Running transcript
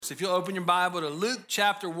So if you'll open your Bible to Luke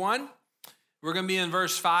chapter 1, we're going to be in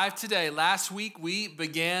verse 5 today. Last week, we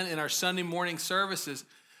began in our Sunday morning services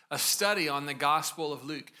a study on the Gospel of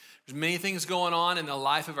Luke. There's many things going on in the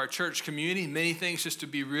life of our church community, many things just to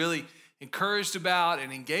be really encouraged about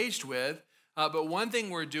and engaged with. But one thing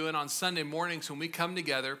we're doing on Sunday mornings when we come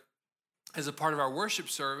together as a part of our worship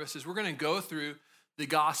service is we're going to go through the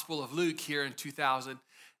Gospel of Luke here in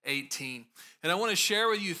 2018. And I want to share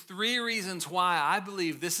with you 3 reasons why I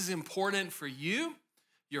believe this is important for you,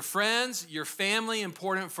 your friends, your family,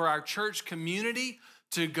 important for our church community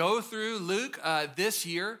to go through Luke this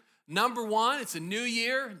year. Number 1, it's a new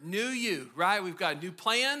year, new you, right? We've got new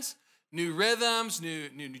plans, new rhythms, new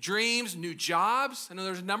dreams, new jobs. I know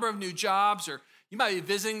there's a number of new jobs, or you might be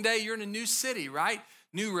visiting today, you're in a new city, right?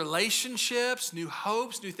 New relationships, new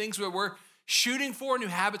hopes, new things that we're shooting for, new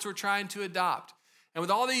habits we're trying to adopt. And with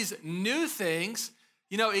all these new things,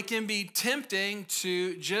 you know, it can be tempting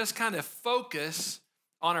to just kind of focus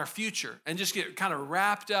on our future and just get kind of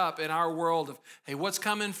wrapped up in our world of, hey, what's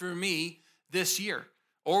coming for me this year?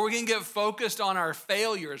 Or we can get focused on our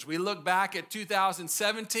failures. We look back at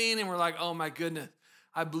 2017 and we're like, oh my goodness,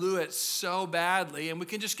 I blew it so badly. And we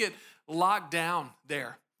can just get locked down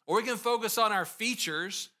there. Or we can focus on our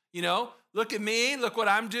features, you know, look at me, look what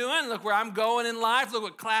I'm doing, look where I'm going in life, look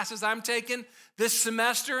what classes I'm taking this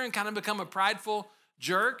semester, and kind of become a prideful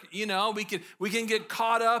jerk. You know, we can get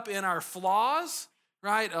caught up in our flaws,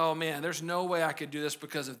 right? Oh man, there's no way I could do this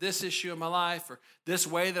because of this issue in my life, or this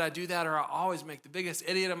way that I do that, or I always make the biggest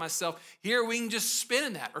idiot of myself. Here we can just spin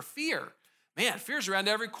in that. Or fear. Man, fear's around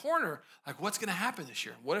every corner. Like, what's going to happen this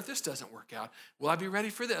year? What if this doesn't work out? Will I be ready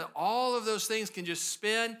for that? All of those things can just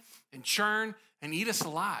spin and churn and eat us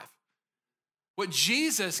alive. What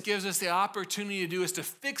Jesus gives us the opportunity to do is to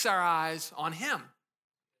fix our eyes on him.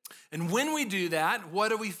 And when we do that, what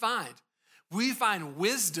do we find? We find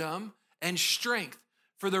wisdom and strength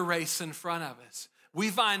for the race in front of us. We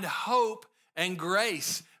find hope and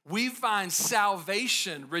grace. We find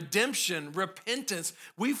salvation, redemption, repentance.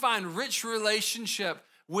 We find rich relationship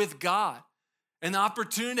with God, and the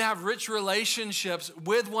opportunity to have rich relationships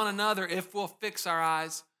with one another if we'll fix our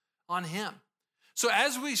eyes on him. So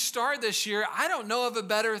as we start this year, I don't know of a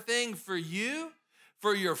better thing for you,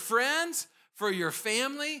 for your friends, for your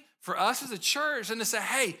family, for us as a church, than to say,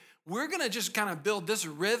 hey, we're going to just kind of build this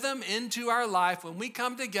rhythm into our life. When we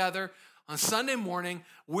come together on Sunday morning,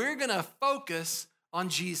 we're going to focus on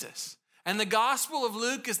Jesus. And the Gospel of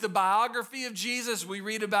Luke is the biography of Jesus. We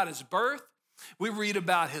read about his birth. We read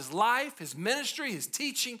about his life, his ministry, his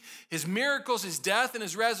teaching, his miracles, his death, and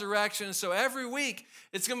his resurrection. So every week,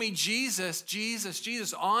 it's going to be Jesus, Jesus,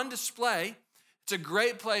 Jesus on display. It's a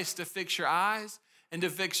great place to fix your eyes and to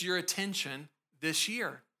fix your attention this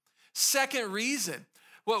year. Second reason,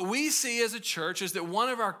 what we see as a church is that one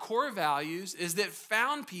of our core values is that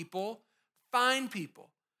found people find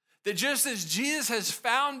people. That just as Jesus has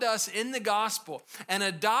found us in the gospel and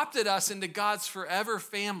adopted us into God's forever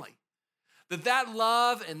family, that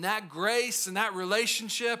love and that grace and that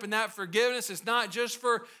relationship and that forgiveness is not just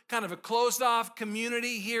for kind of a closed off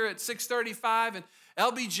community here at 635 and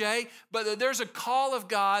LBJ, but that there's a call of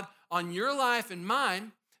God on your life and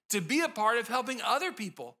mine to be a part of helping other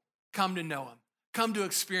people come to know him, come to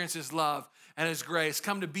experience his love and his grace,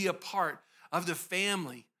 come to be a part of the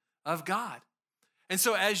family of God. And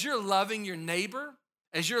so as you're loving your neighbor,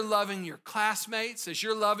 as you're loving your classmates, as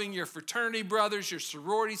you're loving your fraternity brothers, your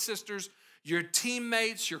sorority sisters, your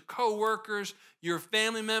teammates, your coworkers, your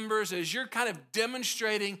family members, as you're kind of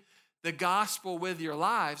demonstrating the gospel with your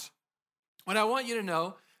lives, what I want you to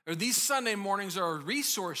know are these Sunday mornings are a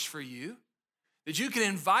resource for you, that you can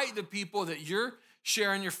invite the people that you're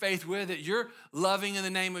sharing your faith with, that you're loving in the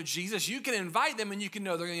name of Jesus. You can invite them, and you can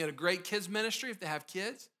know they're going to get a great kids ministry if they have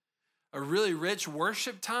kids, a really rich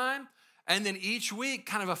worship time, and then each week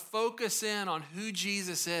kind of a focus in on who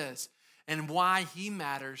Jesus is and why he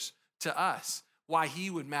matters to us, why he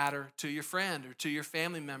would matter to your friend or to your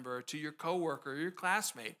family member or to your coworker or your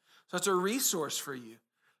classmate. So it's a resource for you.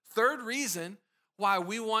 Third reason why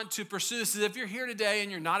we want to pursue this is if you're here today and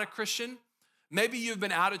you're not a Christian, maybe you've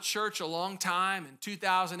been out of church a long time. In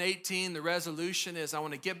 2018, the resolution is I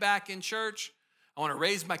want to get back in church. I want to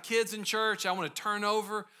raise my kids in church. I want to turn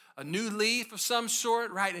over a new leaf of some sort,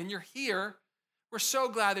 right? And you're here. We're so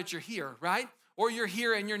glad that you're here, right? Or you're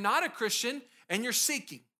here and you're not a Christian and you're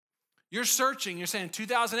seeking. You're searching. You're saying,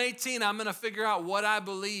 2018, I'm going to figure out what I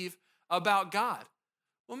believe about God.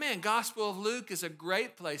 Well, man, Gospel of Luke is a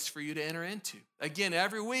great place for you to enter into. Again,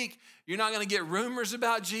 every week, you're not going to get rumors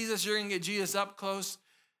about Jesus. You're going to get Jesus up close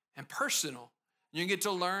and personal. You get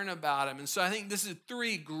to learn about him. And so I think this is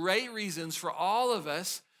 3 great reasons for all of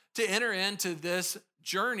us to enter into this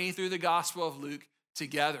journey through the Gospel of Luke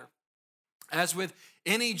together. As with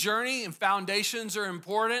any journey, and foundations are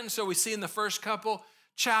important. And so we see in the first couple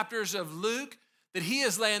chapters of Luke that he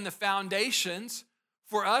is laying the foundations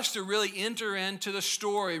for us to really enter into the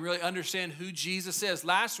story, really understand who Jesus is.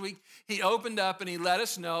 Last week, he opened up and he let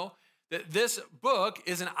us know that this book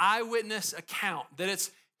is an eyewitness account, that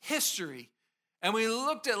it's history. And we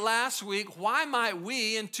looked at last week, why might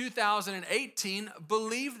we in 2018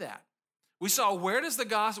 believe that? We saw where does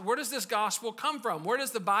this gospel come from? Where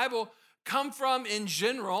does the Bible come from in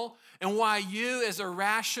general? And why you as a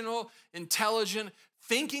rational, intelligent,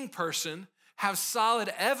 thinking person have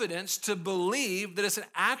solid evidence to believe that it's an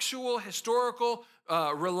actual historical,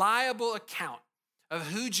 reliable account of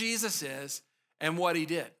who Jesus is and what he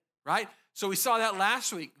did, right? So we saw that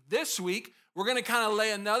last week. This week, we're going to kind of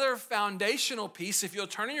lay another foundational piece. If you'll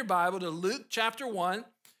turn in your Bible to Luke chapter 1,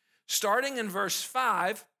 starting in verse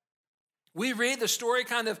 5, we read the story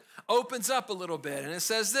kind of opens up a little bit, and it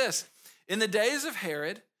says this: in the days of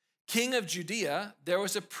Herod, king of Judea, there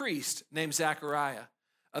was a priest named Zechariah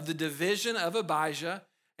of the division of Abijah,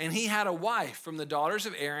 and he had a wife from the daughters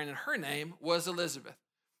of Aaron, and her name was Elizabeth.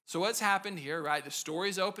 So what's happened here, right? The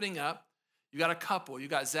story's opening up. You got a couple. You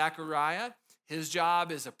got Zechariah. His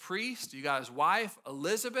job is a priest. You got his wife,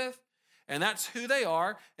 Elizabeth, and that's who they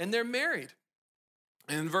are, and they're married.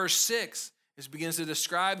 And in verse 6, it begins to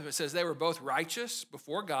describe them. It says they were both righteous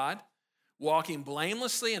before God, walking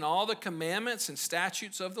blamelessly in all the commandments and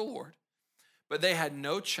statutes of the Lord. But they had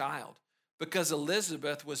no child, because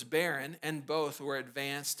Elizabeth was barren and both were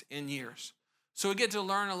advanced in years. So we get to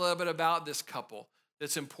learn a little bit about this couple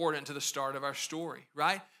that's important to the start of our story,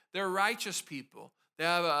 right? They're righteous people. They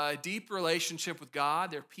have a deep relationship with God.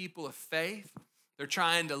 They're people of faith. They're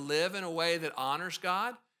trying to live in a way that honors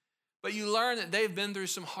God. But you learn that they've been through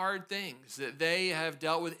some hard things, that they have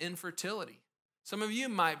dealt with infertility. Some of you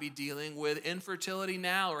might be dealing with infertility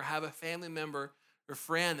now or have a family member or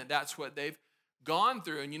friend that's what they've gone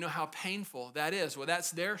through, and you know how painful that is. Well, that's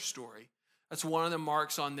their story. That's one of the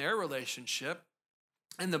marks on their relationship.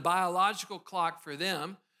 And the biological clock for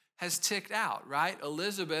them has ticked out, right?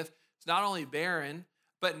 Elizabeth is not only barren,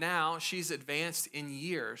 but now she's advanced in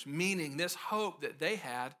years, meaning this hope that they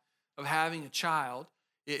had of having a child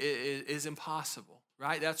is impossible,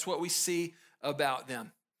 right? That's what we see about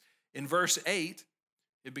them. In verse 8,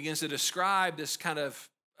 it begins to describe this kind of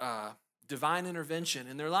divine intervention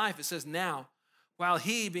in their life. It says, now, while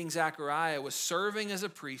he, being Zechariah, was serving as a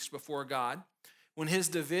priest before God, when his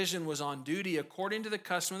division was on duty according to the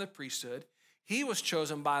custom of the priesthood, he was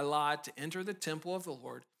chosen by lot to enter the temple of the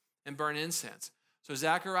Lord and burn incense. So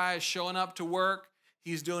Zechariah is showing up to work.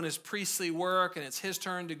 He's doing his priestly work, and it's his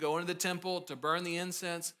turn to go into the temple to burn the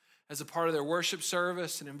incense as a part of their worship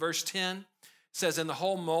service. And in verse 10, it says, and the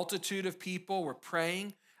whole multitude of people were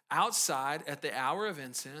praying outside at the hour of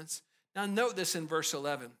incense. Now note this in verse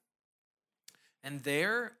 11. And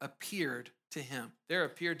there appeared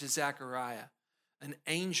to Zechariah, an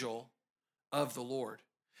angel of the Lord,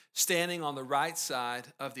 standing on the right side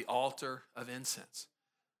of the altar of incense.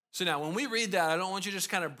 So now when we read that, I don't want you to just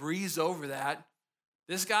kind of breeze over that.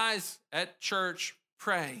 This guy's at church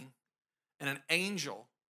praying, and an angel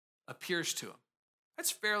appears to him. That's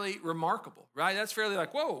fairly remarkable, right? That's fairly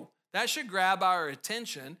like, whoa, that should grab our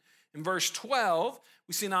attention. In verse 12,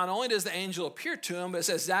 we see not only does the angel appear to him, but it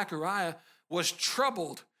says Zechariah was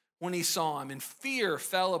troubled when he saw him, and fear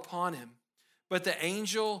fell upon him. But the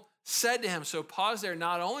angel said to him, so pause there,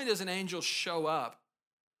 not only does an angel show up,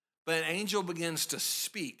 but an angel begins to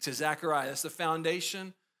speak to Zechariah. That's the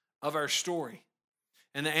foundation of our story.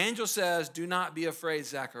 And the angel says, do not be afraid,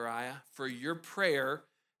 Zechariah, for your prayer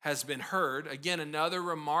has been heard. Again, another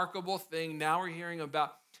remarkable thing. Now we're hearing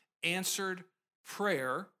about answered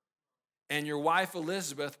prayer. And your wife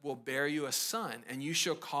Elizabeth will bear you a son, and you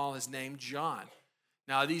shall call his name John.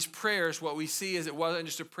 Now, these prayers, what we see is it wasn't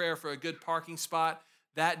just a prayer for a good parking spot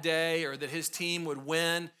that day or that his team would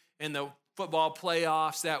win in the football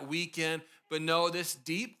playoffs that weekend, but no, this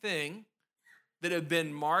deep thing that had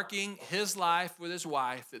been marking his life with his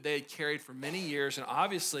wife that they had carried for many years, and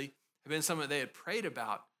obviously had been something that they had prayed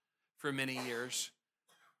about for many years,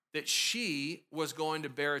 that she was going to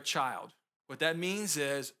bear a child. What that means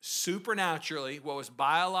is supernaturally, what was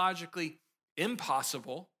biologically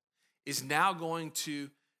impossible is now going to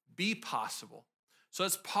be possible. So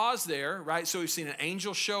let's pause there, right? So we've seen an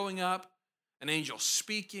angel showing up, an angel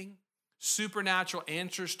speaking, supernatural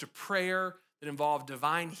answers to prayer that involve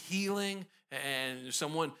divine healing and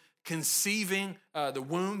someone conceiving, the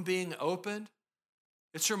womb being opened.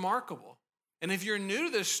 It's remarkable. And if you're new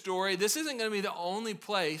to this story, this isn't going to be the only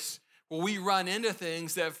place Well, we run into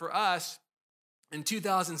things that for us in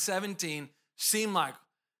 2017 seem like,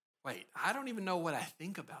 wait, I don't even know what I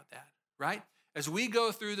think about that, right? As we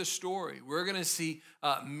go through the story, we're going to see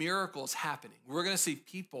miracles happening. We're going to see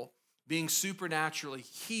people being supernaturally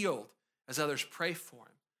healed as others pray for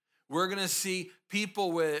him. We're going to see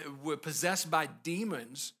people possessed by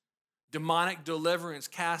demons, demonic deliverance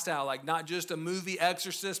cast out, like not just a movie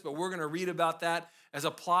Exorcist, but we're going to read about that as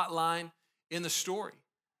a plot line in the story.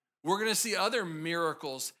 We're going to see other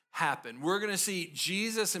miracles happen. We're going to see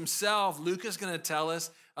Jesus himself, Luke is going to tell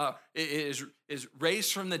us, is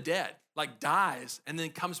raised from the dead, like dies, and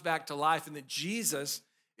then comes back to life, and that Jesus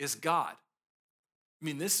is God. I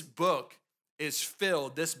mean, this book is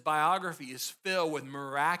filled, this biography is filled with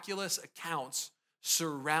miraculous accounts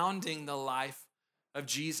surrounding the life of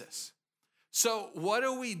Jesus. So what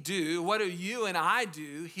do we do? What do you and I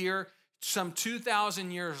do here some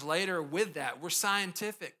 2,000 years later with that? We're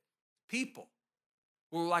scientific people.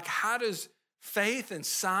 We're like, how does faith and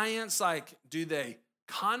science, like, do they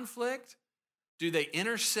conflict? Do they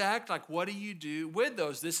intersect? Like, what do you do with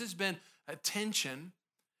those? This has been a tension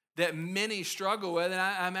that many struggle with, and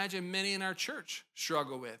I imagine many in our church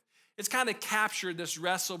struggle with. It's kind of captured, this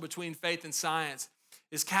wrestle between faith and science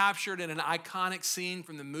is captured in an iconic scene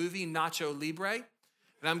from the movie Nacho Libre, and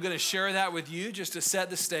I'm going to share that with you just to set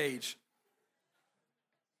the stage.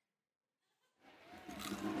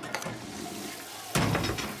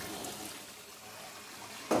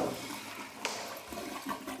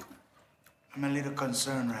 I'm a little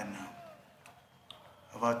concerned right now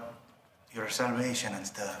about your salvation and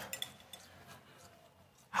stuff.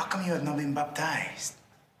 How come you have not been baptized?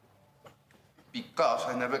 Because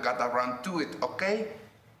I never got around to it, okay?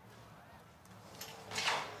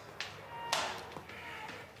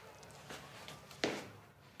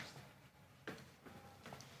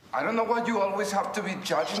 I don't know why you always have to be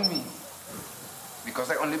judging me.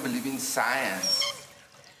 Because I only believe in science.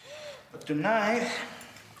 But tonight,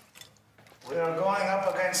 we are going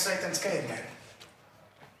up against Satan's caveman.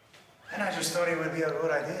 And I just thought it would be a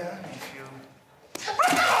good idea if you...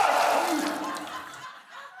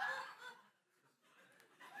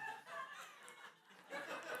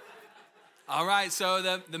 All right, so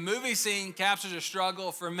the movie scene captures a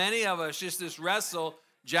struggle for many of us, just this wrestle.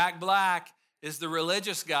 Jack Black is the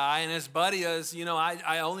religious guy, and his buddy is,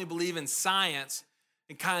 I only believe in science,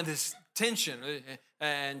 and kind of this tension.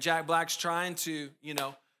 And Jack Black's trying to,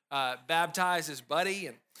 baptize his buddy.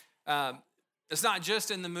 And it's not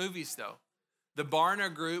just in the movies, though. The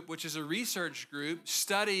Barna Group, which is a research group,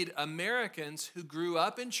 studied Americans who grew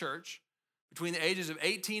up in church between the ages of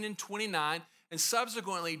 18 and 29 and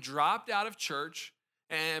subsequently dropped out of church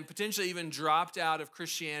and potentially even dropped out of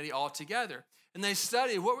Christianity altogether. And they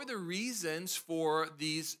studied what were the reasons for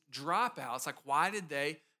these dropouts. Like, why did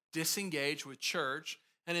they disengage with church?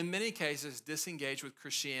 And in many cases, disengage with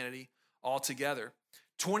Christianity altogether.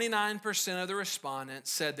 29% of the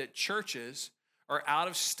respondents said that churches are out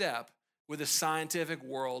of step with the scientific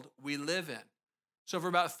world we live in. So for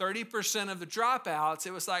about 30% of the dropouts,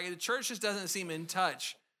 it was like the church just doesn't seem in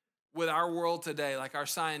touch with our world today. Like our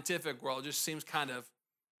scientific world just seems kind of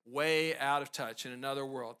way out of touch in another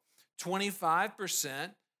world.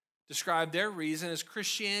 25% described their reason as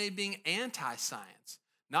Christianity being anti-science,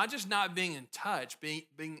 not just not being in touch,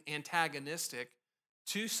 being antagonistic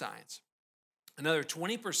to science. Another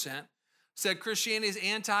 20% said Christianity is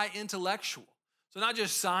anti-intellectual. So not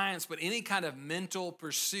just science, but any kind of mental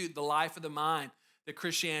pursuit, the life of the mind, that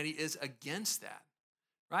Christianity is against that,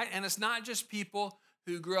 right? And it's not just people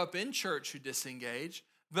who grew up in church who disengage,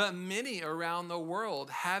 but many around the world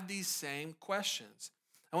have these same questions.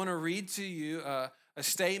 I want to read to you a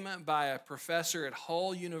statement by a professor at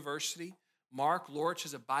Hull University. Mark Lorch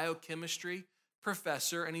is a biochemistry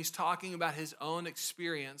professor, and he's talking about his own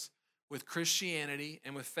experience with Christianity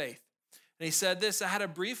and with faith. And he said this: I had a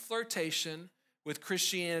brief flirtation with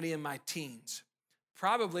Christianity in my teens,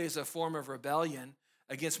 probably as a form of rebellion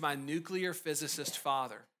against my nuclear physicist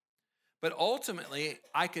father. But ultimately,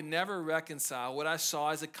 I could never reconcile what I saw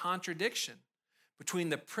as a contradiction between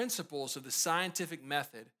the principles of the scientific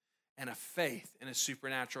method and a faith in a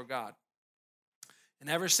supernatural God. And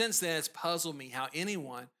ever since then, it's puzzled me how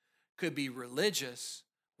anyone could be religious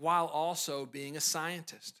while also being a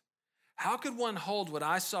scientist. How could one hold what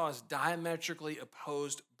I saw as diametrically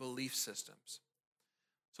opposed belief systems?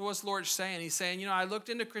 So what's Lorch saying? He's saying, I looked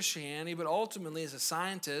into Christianity, but ultimately as a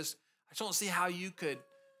scientist, I just don't see how you could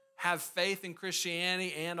have faith in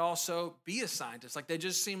Christianity and also be a scientist. Like, they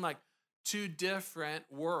just seem like two different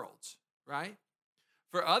worlds, right?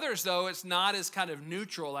 For others, though, it's not as kind of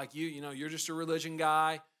neutral, like you're just a religion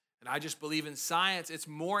guy, and I just believe in science, it's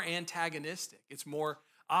more antagonistic. It's more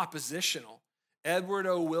oppositional. Edward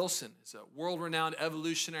O. Wilson is a world-renowned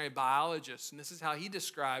evolutionary biologist, and this is how he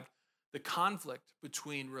described the conflict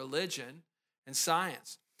between religion and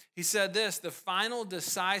science. He said this: the final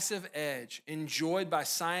decisive edge enjoyed by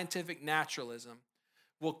scientific naturalism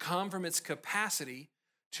will come from its capacity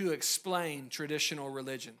to explain traditional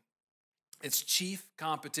religion, its chief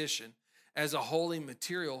competition as a wholly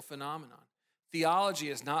material phenomenon. Theology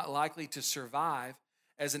is not likely to survive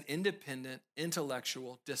as an independent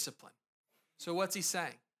intellectual discipline. So what's he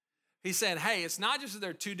saying? He's saying, hey, it's not just that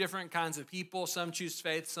there are two different kinds of people. Some choose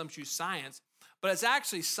faith, some choose science. But it's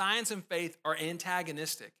actually science and faith are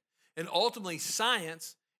antagonistic. And ultimately,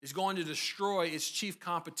 science is going to destroy its chief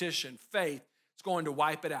competition, faith. It's going to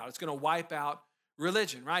wipe it out. It's going to wipe out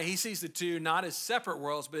religion, right? He sees the two not as separate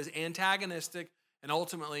worlds, but as antagonistic, and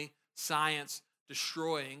ultimately science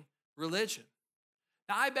destroying religion.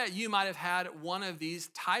 Now, I bet you might have had one of these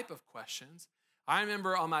type of questions. I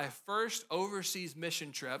remember on my first overseas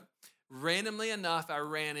mission trip, randomly enough, I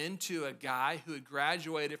ran into a guy who had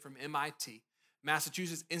graduated from MIT,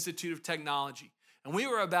 Massachusetts Institute of Technology. And we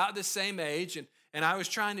were about the same age, and I was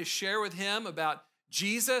trying to share with him about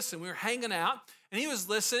Jesus, and we were hanging out, and he was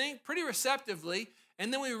listening pretty receptively,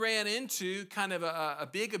 and then we ran into kind of a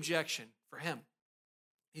big objection for him.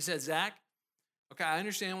 He said, Zach, okay, I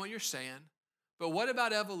understand what you're saying, but what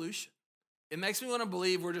about evolution? It makes me want to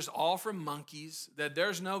believe we're just all from monkeys, that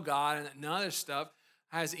there's no God, and that none of this stuff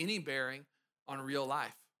has any bearing on real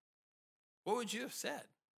life. What would you have said?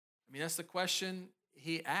 I mean, that's the question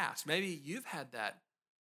he asked. Maybe you've had that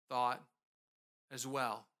thought as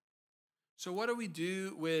well. So what do we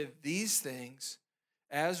do with these things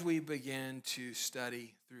as we begin to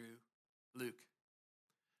study through Luke?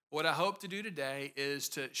 What I hope to do today is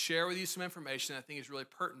to share with you some information that I think is really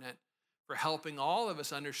pertinent for helping all of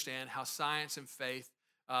us understand how science and faith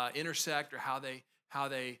intersect, or how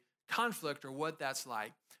they conflict, or what that's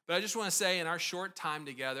like. But I just want to say, in our short time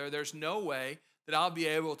together, there's no way that I'll be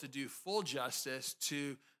able to do full justice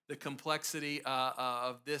to the complexity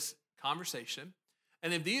of this conversation.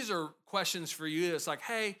 And if these are questions for you, it's like,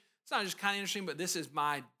 hey, it's not just kind of interesting, but this is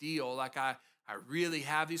my deal. Like I really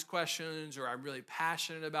have these questions, or I'm really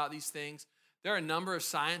passionate about these things. There are a number of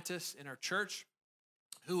scientists in our church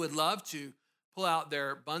who would love to pull out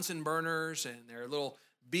their Bunsen burners and their little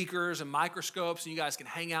beakers and microscopes, and you guys can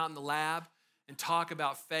hang out in the lab and talk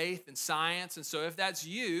about faith and science. And so if that's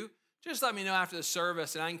you, just let me know after the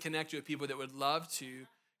service, and I can connect you with people that would love to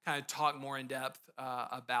kind of talk more in depth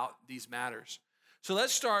about these matters. So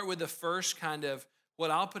let's start with the first kind of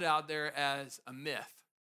what I'll put out there as a myth.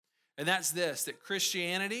 And that's this: that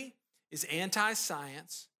Christianity is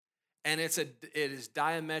anti-science, and it is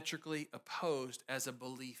diametrically opposed as a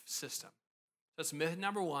belief system. That's myth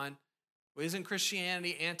number one. Well, isn't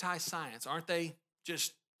Christianity anti-science? Aren't they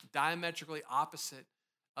just diametrically opposite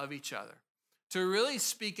of each other? To really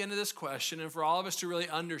speak into this question, and for all of us to really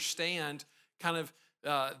understand kind of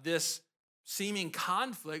this seeming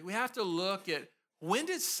conflict, we have to look at, when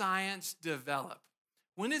did science develop?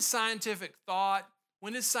 When did scientific thought,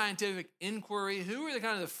 when did scientific inquiry, who were the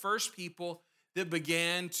kind of the first people that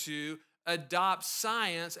began to adopt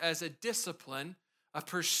science as a discipline, a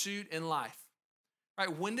pursuit in life?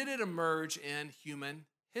 Right? When did it emerge in human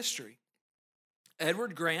history?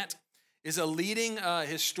 Edward Grant is a leading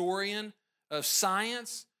historian of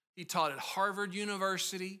science. He taught at Harvard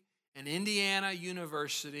University and Indiana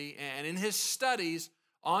University. And in his studies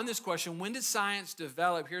on this question, when did science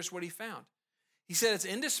develop? Here's what he found. He said it's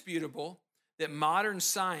indisputable that modern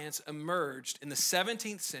science emerged in the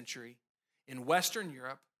 17th century in Western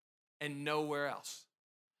Europe and nowhere else.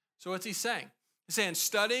 So what's he saying? He's saying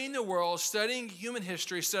studying the world, studying human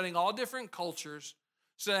history, studying all different cultures,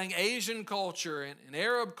 studying Asian culture and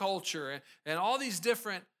Arab culture and all these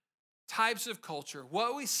different types of culture,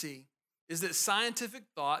 what we see is that scientific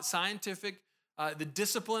thought, the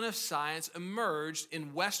discipline of science emerged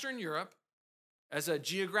in Western Europe as a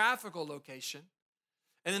geographical location,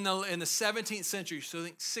 and in the 17th century, so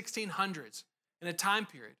think 1600s, in a time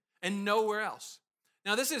period, and nowhere else.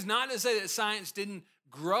 Now, this is not to say that science didn't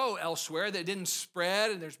grow elsewhere, that it didn't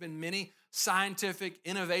spread, and there's been many scientific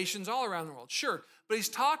innovations all around the world. Sure, but he's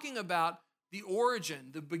talking about the origin,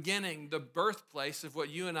 the beginning, the birthplace of what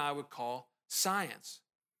you and I would call science.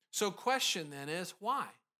 So question then is, why?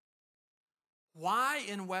 Why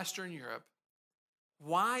in Western Europe,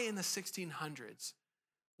 why in the 1600s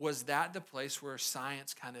was that the place where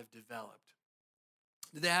science kind of developed?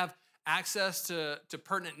 Did they have access to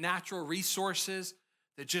pertinent natural resources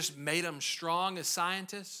that just made them strong as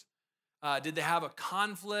scientists? Did they have a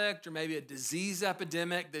conflict or maybe a disease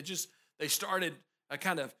epidemic that just they started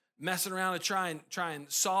kind of messing around to try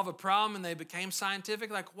and solve a problem and they became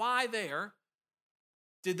scientific? Like, why there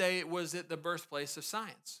was it the birthplace of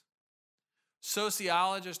science?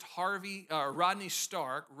 Sociologist Rodney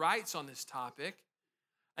Stark writes on this topic,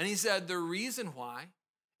 and he said the reason why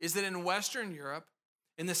is that in Western Europe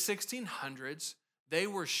in the 1600s, they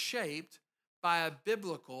were shaped by a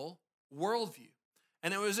biblical worldview.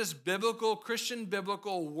 And it was this Christian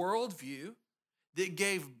biblical worldview that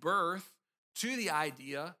gave birth to the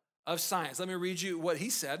idea of science. Let me read you what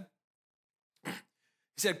he said. He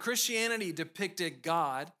said, Christianity depicted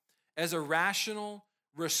God as a rational,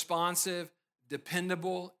 responsive,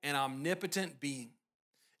 dependable, and omnipotent being,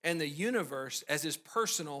 and the universe as his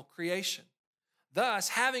personal creation. Thus,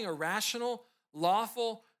 having a rational,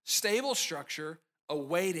 lawful, stable structure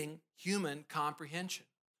awaiting human comprehension.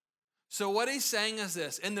 So what he's saying is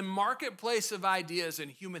this: in the marketplace of ideas in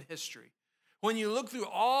human history, when you look through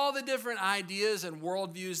all the different ideas and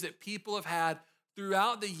worldviews that people have had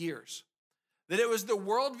throughout the years, that it was the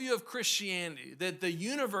worldview of Christianity, that the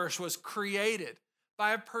universe was created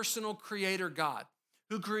by a personal creator God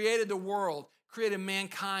who created the world, created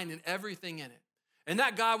mankind and everything in it. And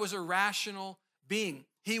that God was a rational being.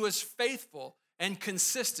 He was faithful and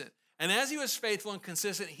consistent. And as he was faithful and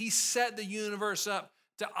consistent, he set the universe up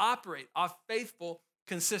to operate off faithful,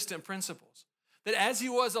 consistent principles. That as he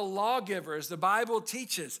was a lawgiver, as the Bible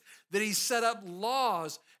teaches, that he set up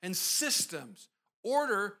laws and systems,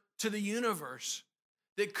 order to the universe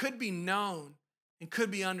that could be known and could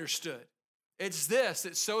be understood. It's this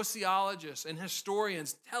that sociologists and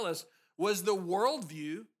historians tell us was the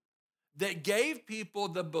worldview that gave people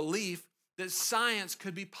the belief that science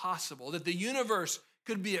could be possible, that the universe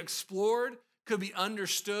could be explored, could be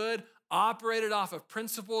understood, operated off of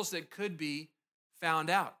principles that could be found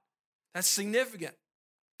out. That's significant.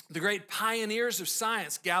 The great pioneers of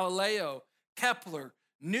science, Galileo, Kepler,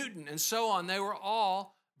 Newton, and so on, they were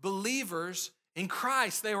all believers in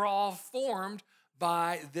Christ. They were all formed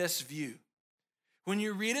by this view. When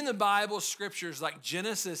you read in the Bible scriptures like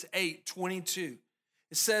Genesis 8:22,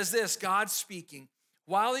 it says this, God speaking,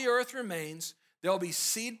 while the earth remains, there'll be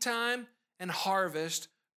seed time and harvest,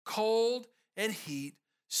 cold and heat,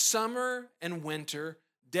 summer and winter,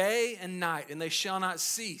 day and night, and they shall not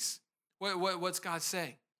cease. What's God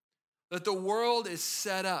saying? That the world is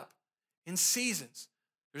set up in seasons.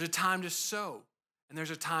 There's a time to sow and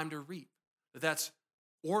there's a time to reap. That's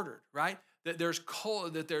ordered, right? That there's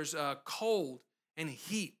cold and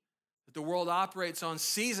heat. That the world operates on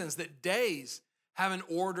seasons, that days have an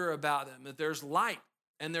order about them. That there's light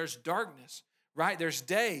and there's darkness, right? There's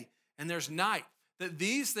day and there's night. That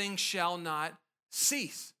these things shall not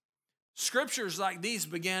cease. Scriptures like these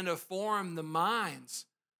began to form the minds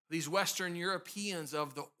of these Western Europeans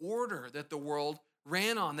of the order that the world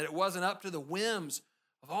ran on, that it wasn't up to the whims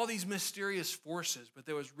of all these mysterious forces, but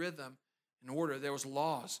there was rhythm and order. There was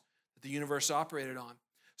laws that the universe operated on.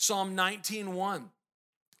 Psalm 19:1,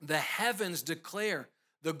 the heavens declare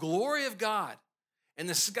the glory of God, and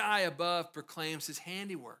the sky above proclaims his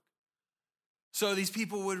handiwork. So these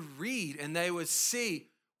people would read and they would see,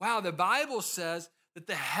 wow, the Bible says that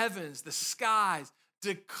the heavens, the skies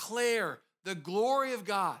declare the glory of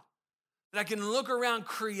God. That I can look around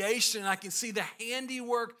creation and I can see the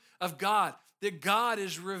handiwork of God, that God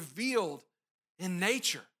is revealed in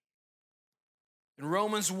nature. In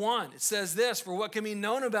Romans 1, it says this, for what can be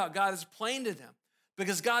known about God is plain to them,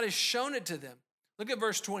 because God has shown it to them. Look at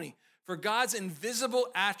verse 20. For God's invisible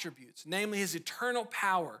attributes, namely his eternal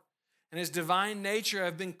power and his divine nature,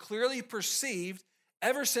 have been clearly perceived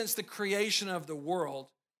ever since the creation of the world.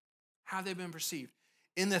 How have they been perceived?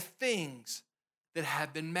 In the things that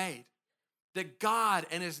have been made. That God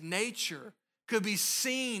and his nature could be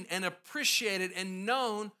seen and appreciated and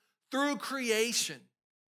known through creation.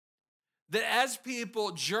 That as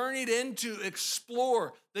people journeyed in to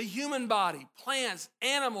explore the human body, plants,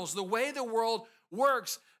 animals, the way the world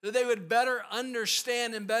works, that they would better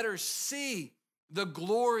understand and better see the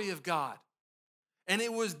glory of God. And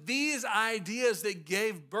it was these ideas that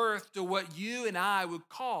gave birth to what you and I would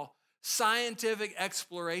call scientific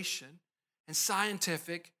exploration and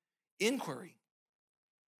scientific inquiry.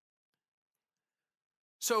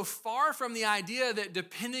 So far from the idea that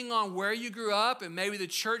depending on where you grew up and maybe the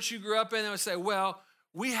church you grew up in, they would say, well,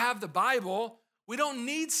 we have the Bible, we don't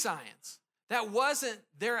need science. That wasn't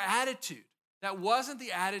their attitude. That wasn't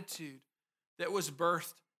the attitude that was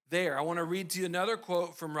birthed there. I want to read to you another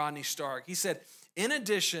quote from Rodney Stark. He said, in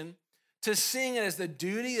addition to seeing it as the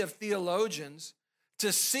duty of theologians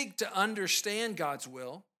to seek to understand God's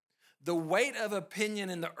will, the weight of opinion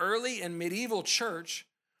in the early and medieval church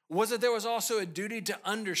was that there was also a duty to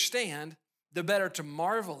understand, the better to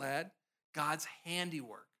marvel at, God's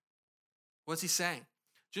handiwork. What's he saying?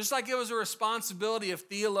 Just like it was a responsibility of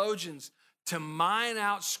theologians to mine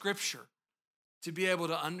out Scripture to be able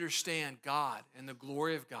to understand God and the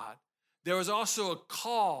glory of God, there was also a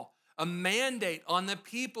call, a mandate on the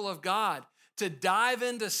people of God to dive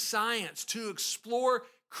into science, to explore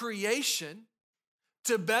creation,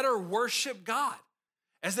 to better worship God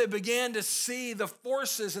as they began to see the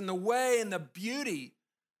forces and the way and the beauty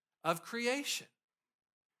of creation.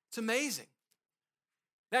 It's amazing.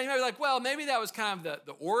 Now you might be like, well, maybe that was kind of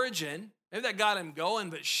the origin. Maybe that got him going,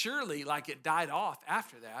 but surely like it died off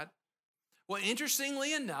after that. Well,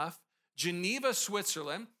 interestingly enough, Geneva,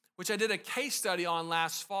 Switzerland, which I did a case study on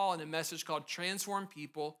last fall in a message called Transform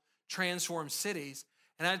People, Transform Cities.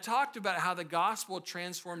 And I talked about how the gospel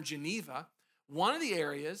transformed Geneva. One of the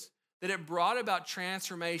areas that it brought about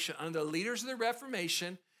transformation under the leaders of the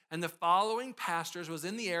Reformation and the following pastors was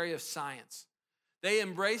in the area of science. They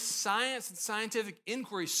embraced science and scientific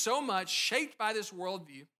inquiry so much, shaped by this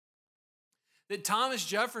worldview, that Thomas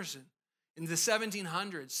Jefferson in the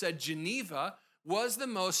 1700s said Geneva was the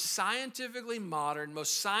most scientifically modern,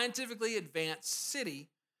 most scientifically advanced city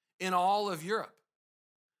in all of Europe.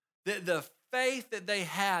 The faith that they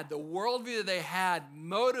had, the worldview that they had,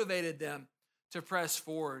 motivated them to press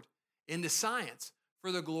forward into science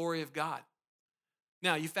for the glory of God.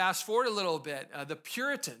 Now, you fast forward a little bit, the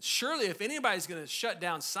Puritans. Surely, if anybody's going to shut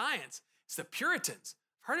down science, it's the Puritans.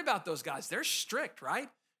 I've heard about those guys. They're strict, right?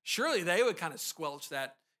 Surely they would kind of squelch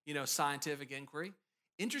that, scientific inquiry.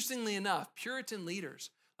 Interestingly enough, Puritan leaders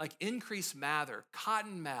like Increase Mather,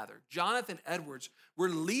 Cotton Mather, Jonathan Edwards were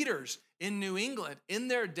leaders in New England in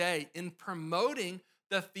their day in promoting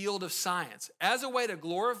the field of science as a way to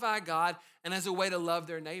glorify God and as a way to love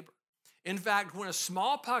their neighbor. In fact, when a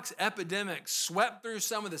smallpox epidemic swept through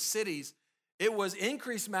some of the cities, it was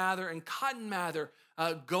Increase Mather and Cotton Mather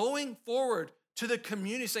going forward to the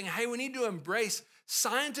community saying, hey, we need to embrace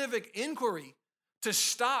scientific inquiry to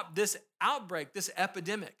stop this outbreak, this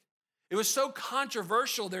epidemic. It was so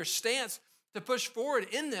controversial, their stance to push forward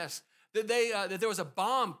in this, that there was a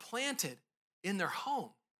bomb planted in their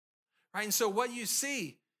home, right? And so what you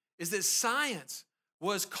see is that science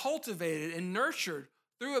was cultivated and nurtured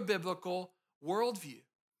through a biblical worldview.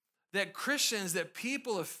 That Christians, that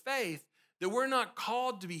people of faith, that we're not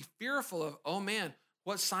called to be fearful of, oh man,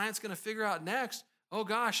 what's science going to figure out next? Oh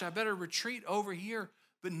gosh, I better retreat over here.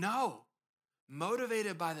 But no,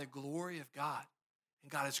 motivated by the glory of God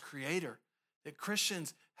and God as creator, that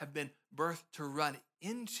Christians have been birthed to run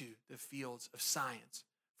into the fields of science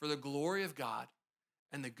for the glory of God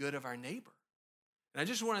and the good of our neighbor. And I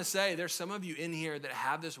just want to say, there's some of you in here that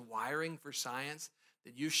have this wiring for science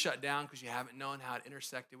that you've shut down because you haven't known how it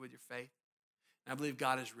intersected with your faith. And I believe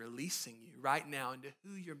God is releasing you right now into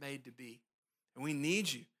who you're made to be. And we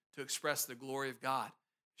need you to express the glory of God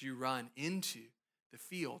as you run into the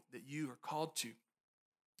field that you are called to.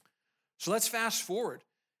 So let's fast forward.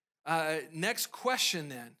 Next question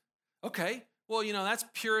then. Okay, well, that's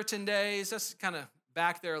Puritan days. That's kind of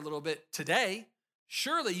back there a little bit. Today,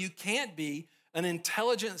 surely you can't be an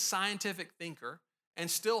intelligent scientific thinker and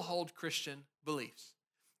still hold Christian beliefs.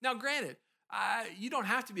 Now, granted, you don't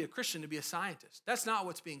have to be a Christian to be a scientist. That's not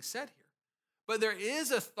what's being said here. But there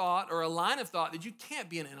is a thought or a line of thought that you can't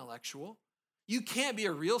be an intellectual. You can't be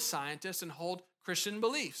a real scientist and hold Christian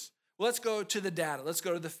beliefs. Well, let's go to the data. Let's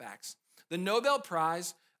go to the facts. The Nobel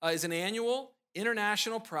Prize is an annual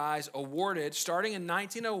international prize awarded starting in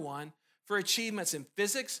 1901 for achievements in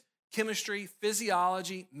physics, chemistry,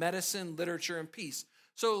 physiology, medicine, literature, and peace.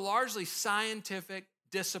 So largely scientific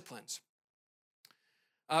disciplines.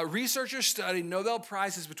 Researchers studied Nobel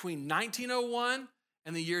Prizes between 1901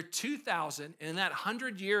 and the year 2000. And in that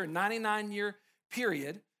 100-year, 99-year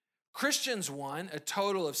period, Christians won a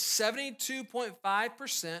total of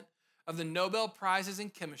 72.5% of the Nobel Prizes in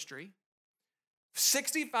chemistry,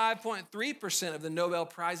 65.3% of the Nobel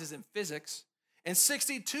Prizes in physics, and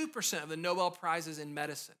 62% of the Nobel Prizes in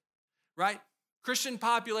medicine, right? Christian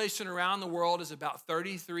population around the world is about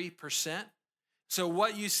 33%. So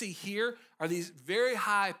what you see here are these very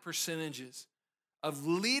high percentages of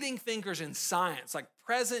leading thinkers in science, like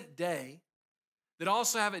present day, that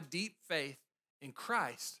also have a deep faith in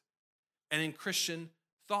Christ and in Christian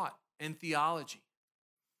thought and theology.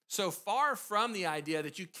 So far from the idea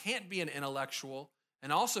that you can't be an intellectual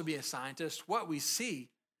and also be a scientist, what we see,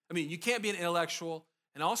 you can't be an intellectual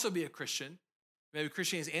and also be a Christian. Maybe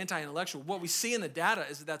Christianity is anti-intellectual. What we see in the data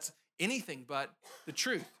is that that's anything but the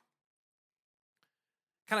truth.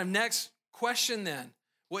 Kind of next question then.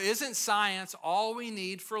 Well, isn't science all we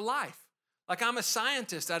need for life? Like, I'm a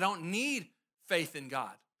scientist. I don't need faith in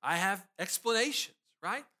God. I have explanations,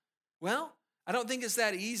 right? Well, I don't think it's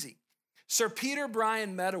that easy. Sir Peter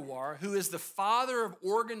Bryan Medawar, who is the father of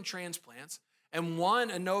organ transplants and won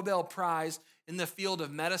a Nobel Prize in the field of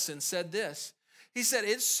medicine, said this. He said,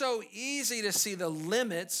 it's so easy to see the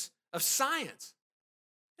limits of science.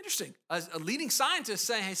 Interesting. A leading scientist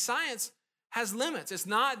saying, hey, science has limits. It's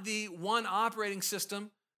not the one operating system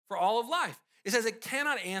for all of life. It says it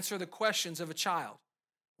cannot answer the questions of a child.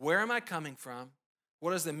 Where am I coming from?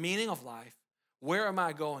 What is the meaning of life? Where am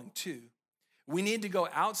I going to? We need to go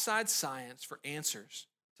outside science for answers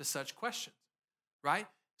to such questions, right?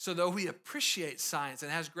 So though we appreciate science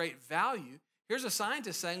and it has great value, here's a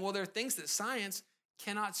scientist saying, well, there are things that science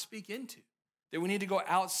cannot speak into, that we need to go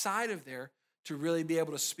outside of there to really be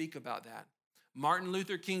able to speak about that. Martin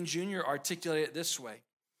Luther King Jr. articulated it this way.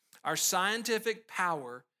 Our scientific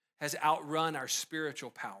power has outrun our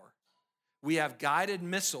spiritual power. We have guided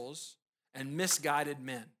missiles and misguided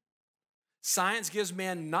men. Science gives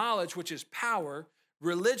man knowledge, which is power.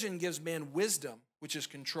 Religion gives man wisdom, which is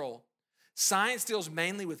control. Science deals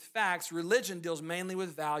mainly with facts. Religion deals mainly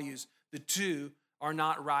with values. The two are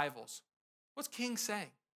not rivals. What's King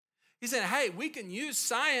saying? He's saying, hey, we can use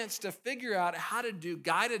science to figure out how to do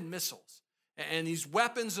guided missiles and these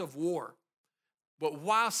weapons of war. But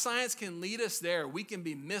while science can lead us there, we can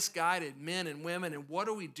be misguided men and women. And what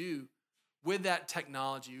do we do with that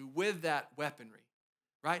technology, with that weaponry,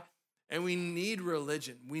 right? And we need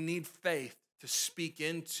religion. We need faith to speak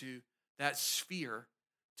into that sphere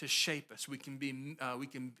to shape us. We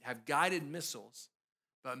can have guided missiles,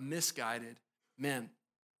 but misguided men.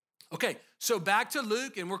 Okay, so back to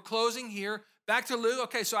Luke, and we're closing here. Back to Luke.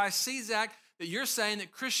 Okay, so I see, Zach, that you're saying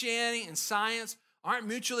that Christianity and science aren't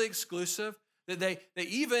mutually exclusive, that they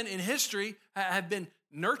even in history have been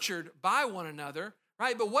nurtured by one another,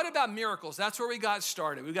 right? But what about miracles? That's where we got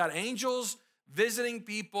started. We got angels visiting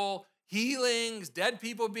people, healings, dead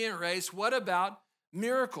people being raised. What about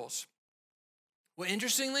miracles? Well,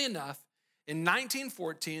 interestingly enough, in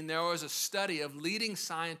 1914, there was a study of leading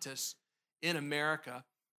scientists in America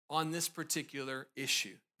on this particular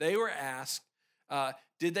issue. They were asked,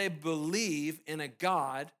 did they believe in a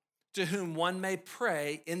God to whom one may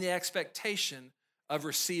pray in the expectation of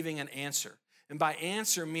receiving an answer? And by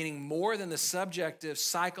answer, meaning more than the subjective,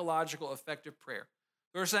 psychological effect of prayer.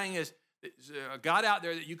 What we're saying is, a God out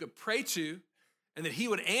there that you could pray to and that he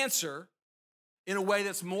would answer in a way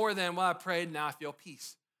that's more than, well, I prayed, now I feel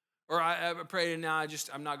peace. Or I prayed and now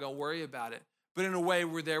I'm not going to worry about it. But in a way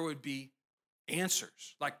where there would be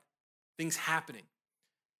answers, like things happening.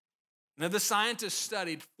 Now, the scientists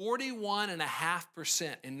studied 41.5%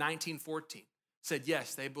 in 1914 said,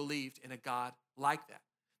 yes, they believed in a God like that.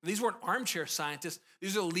 These weren't armchair scientists.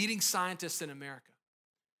 These are leading scientists in America.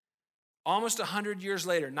 Almost 100 years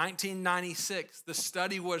later, 1996, the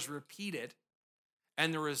study was repeated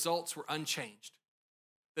and the results were unchanged.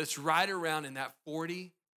 It's right around in that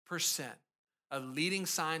 40% of leading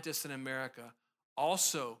scientists in America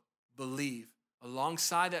also believe,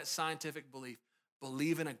 alongside that scientific belief,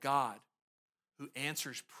 believe in a God who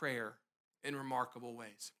answers prayer in remarkable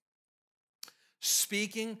ways.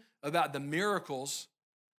 Speaking about the miracles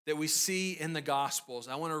that we see in the Gospels,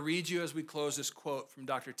 I want to read you as we close this quote from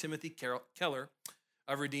Dr. Timothy Keller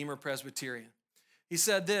of Redeemer Presbyterian. He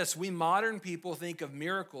said this, we modern people think of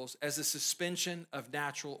miracles as a suspension of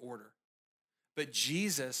natural order, but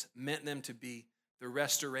Jesus meant them to be the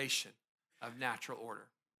restoration of natural order.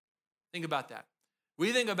 Think about that.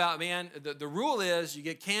 We think about, man, the rule is you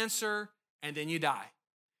get cancer and then you die.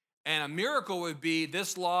 And a miracle would be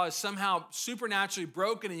this law is somehow supernaturally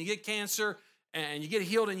broken and you get cancer and you get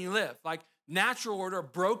healed and you live. Like natural order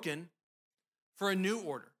broken for a new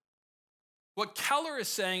order. What Keller is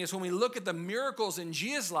saying is when we look at the miracles in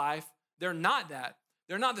Jesus' life, they're not that.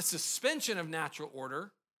 They're not the suspension of natural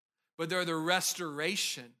order, but they're the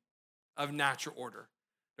restoration of natural order.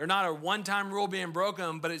 They're not a one-time rule being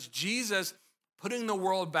broken, but it's Jesus putting the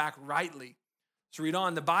world back rightly. So read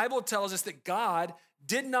on. The Bible tells us that God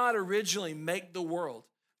did not originally make the world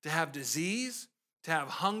to have disease, to have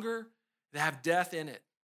hunger, to have death in it.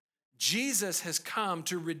 Jesus has come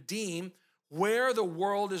to redeem where the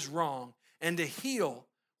world is wrong and to heal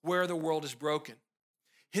where the world is broken.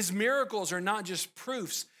 His miracles are not just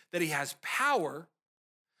proofs that he has power,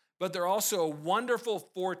 but they're also a wonderful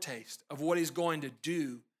foretaste of what he's going to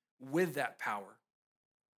do with that power.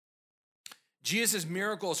 Jesus'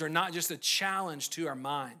 miracles are not just a challenge to our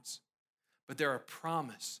minds, but they're a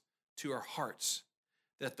promise to our hearts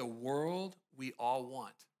that the world we all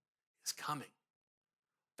want is coming.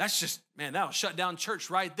 That's just, man, that'll shut down church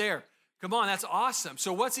right there. Come on, that's awesome.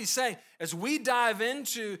 So what's he saying? As we dive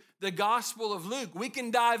into the Gospel of Luke, we can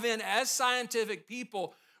dive in as scientific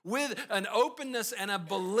people with an openness and a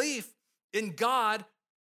belief in God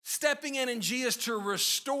stepping in Jesus to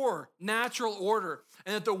restore natural order.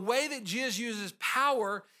 And that the way that Jesus uses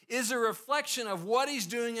power is a reflection of what he's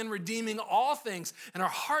doing in redeeming all things. And our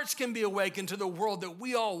hearts can be awakened to the world that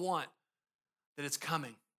we all want, that it's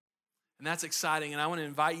coming. And that's exciting. And I want to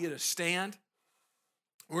invite you to stand.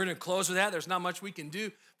 We're going to close with that. There's not much we can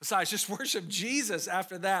do besides just worship Jesus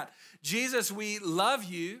after that. Jesus, we love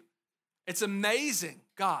you. It's amazing,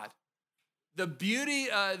 God, the beauty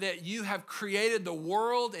that you have created the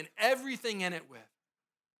world and everything in it with.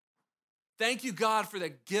 Thank you, God, for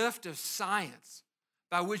the gift of science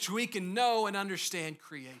by which we can know and understand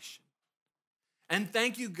creation. And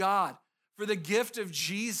thank you, God, for the gift of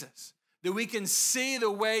Jesus, that we can see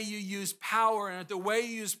the way you use power, and that the way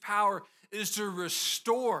you use power is to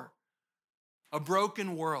restore a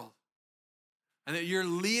broken world, and that you're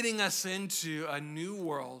leading us into a new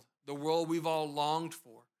world, the world we've all longed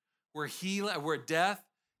for, where death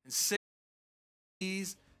and sickness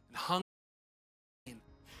and hunger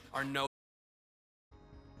are no.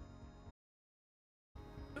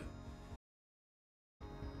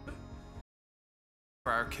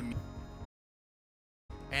 For our community,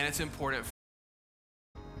 and it's important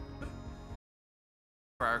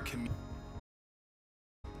for our community,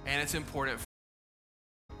 and it's important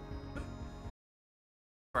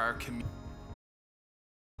for our community,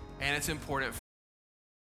 and it's important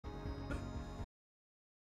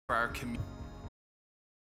for our community,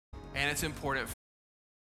 and it's important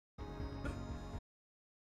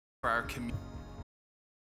for our community,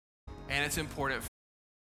 and it's important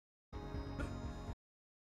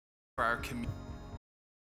for our community,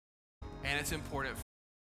 and it's important